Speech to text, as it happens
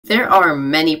There are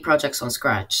many projects on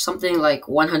Scratch, something like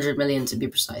 100 million to be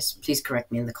precise. Please correct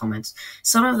me in the comments.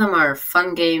 Some of them are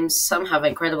fun games, some have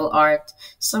incredible art,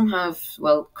 some have,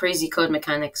 well, crazy code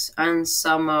mechanics, and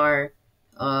some are,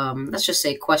 let's just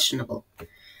say, questionable.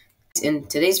 In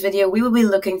today's video, we will be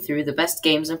looking through the best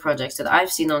games and projects that I've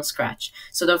seen on Scratch,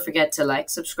 so don't forget to like,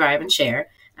 subscribe, and share,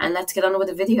 and let's get on with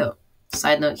the video.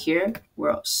 Side note here,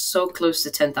 we're so close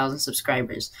to 10,000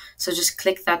 subscribers, so just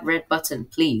click that red button,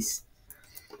 please.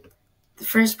 The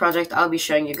first project I'll be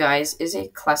showing you guys is a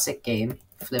classic game,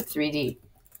 Flip 3D.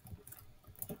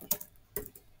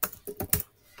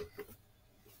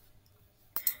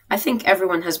 I think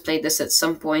everyone has played this at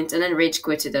some point and then rage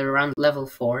quitted at around level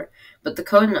 4, but the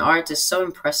code and art is so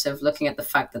impressive looking at the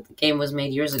fact that the game was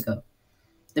made years ago.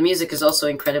 The music is also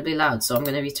incredibly loud, so I'm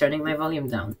going to be turning my volume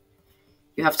down.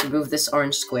 You have to move this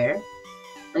orange square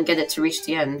and get it to reach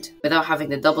the end without having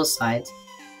the double slide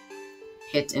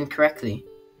hit incorrectly.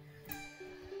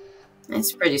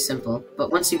 It's pretty simple,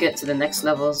 but once you get to the next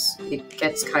levels, it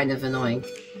gets kind of annoying.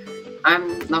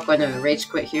 I'm not going to rage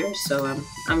quit here, so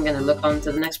I'm going to look on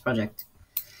to the next project.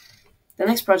 The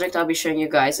next project I'll be showing you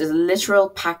guys is a literal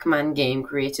Pac-Man game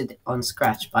created on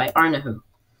Scratch by Arnahu.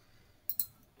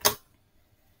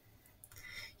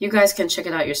 You guys can check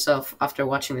it out yourself after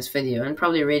watching this video, and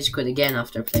probably rage quit again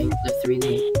after playing Flip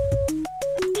 3D.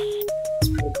 It's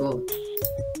pretty cool.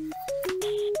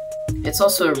 It's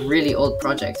also a really old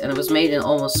project, and it was made in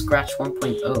almost Scratch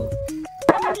 1.0.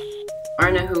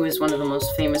 Arnahu is one of the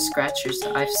most famous Scratchers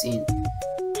that I've seen,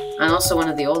 and also one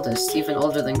of the oldest, even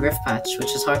older than Griffpatch, which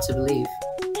is hard to believe.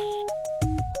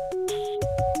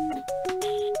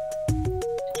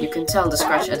 You can tell the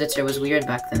Scratch editor was weird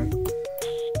back then.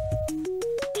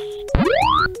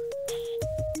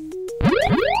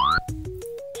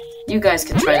 You guys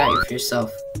can try it out for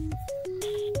yourself.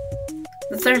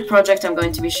 The third project I'm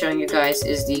going to be showing you guys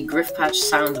is the Griffpatch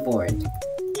soundboard.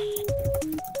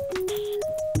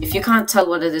 If you can't tell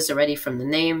what it is already from the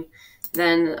name,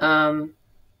 then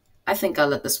I think I'll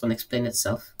let this one explain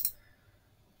itself.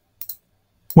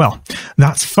 Well,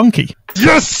 that's funky.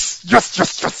 Yes! Yes,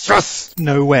 yes, yes, yes!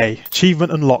 No way.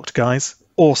 Achievement unlocked, guys.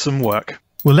 Awesome work.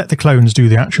 We'll let the clones do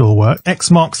the actual work. X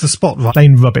marks the spot,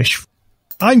 plain rubbish.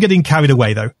 I'm getting carried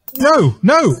away, though.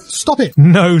 No, stop it.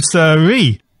 No,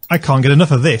 sirree. I can't get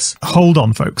enough of this. Hold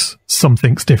on, folks.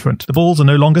 Something's different. The balls are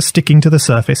no longer sticking to the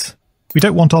surface. We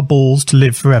don't want our balls to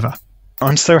live forever.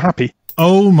 I'm so happy.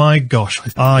 Oh my gosh.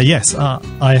 Yes,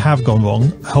 I have gone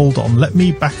wrong. Hold on, let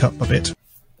me back up a bit.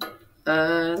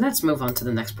 Let's move on to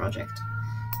the next project.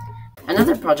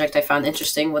 Another project I found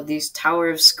interesting was the Tower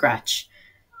of Scratch,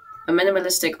 a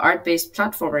minimalistic art-based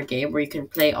platformer game where you can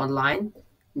play online,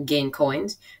 gain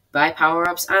coins, buy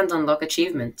power-ups, and unlock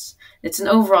achievements. It's an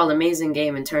overall amazing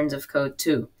game in terms of code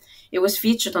too. It was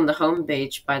featured on the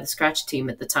homepage by the Scratch team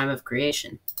at the time of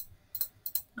creation.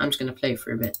 I'm just going to play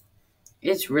for a bit.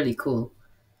 It's really cool.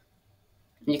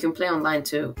 And you can play online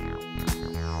too.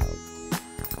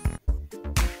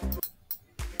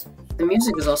 The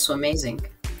music is also amazing.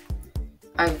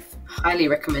 I highly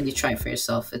recommend you try it for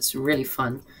yourself. It's really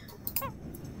fun.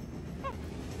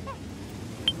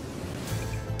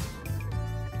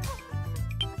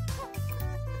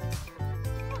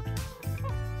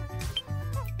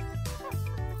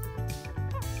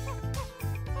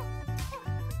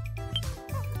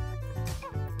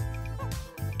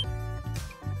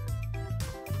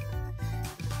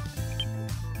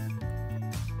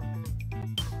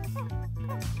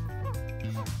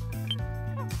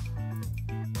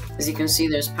 As you can see,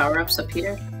 there's power-ups up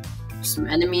here. Some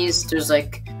enemies, there's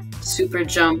like super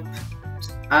jump.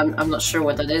 I'm not sure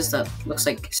what that is. That looks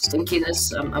like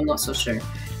stinkiness. I'm not so sure.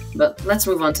 But let's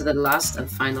move on to the last and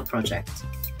final project.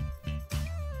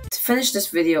 To finish this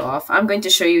video off, I'm going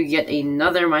to show you yet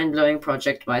another mind-blowing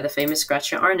project by the famous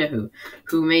Scratcher Arnahu,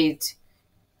 who made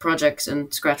projects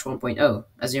in Scratch 1.0,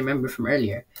 as you remember from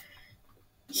earlier.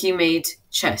 He made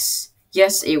chess.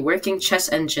 Yes, a working chess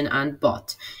engine and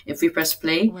bot. If we press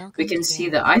play, we can see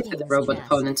that either the robot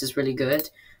opponent is really good,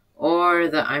 or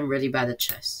that I'm really bad at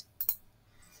chess.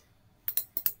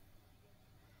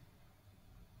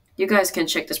 You guys can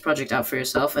check this project out for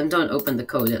yourself, and don't open the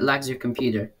code, it lags your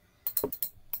computer.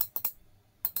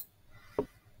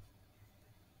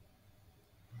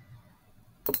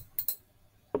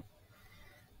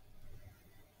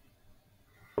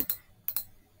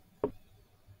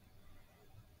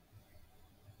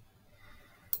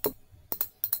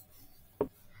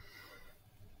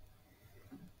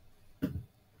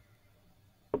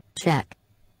 Check.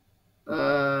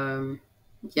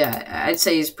 Yeah, I'd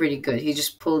say he's pretty good. He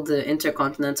just pulled the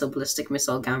intercontinental ballistic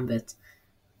missile gambit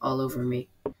all over me.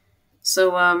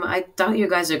 So I doubt you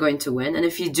guys are going to win. And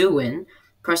if you do win,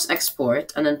 press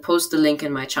export and then post the link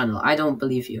in my channel. I don't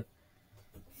believe you.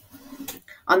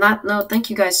 On that note, thank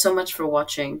you guys so much for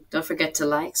watching. Don't forget to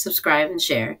like, subscribe, and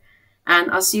share.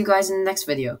 And I'll see you guys in the next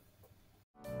video.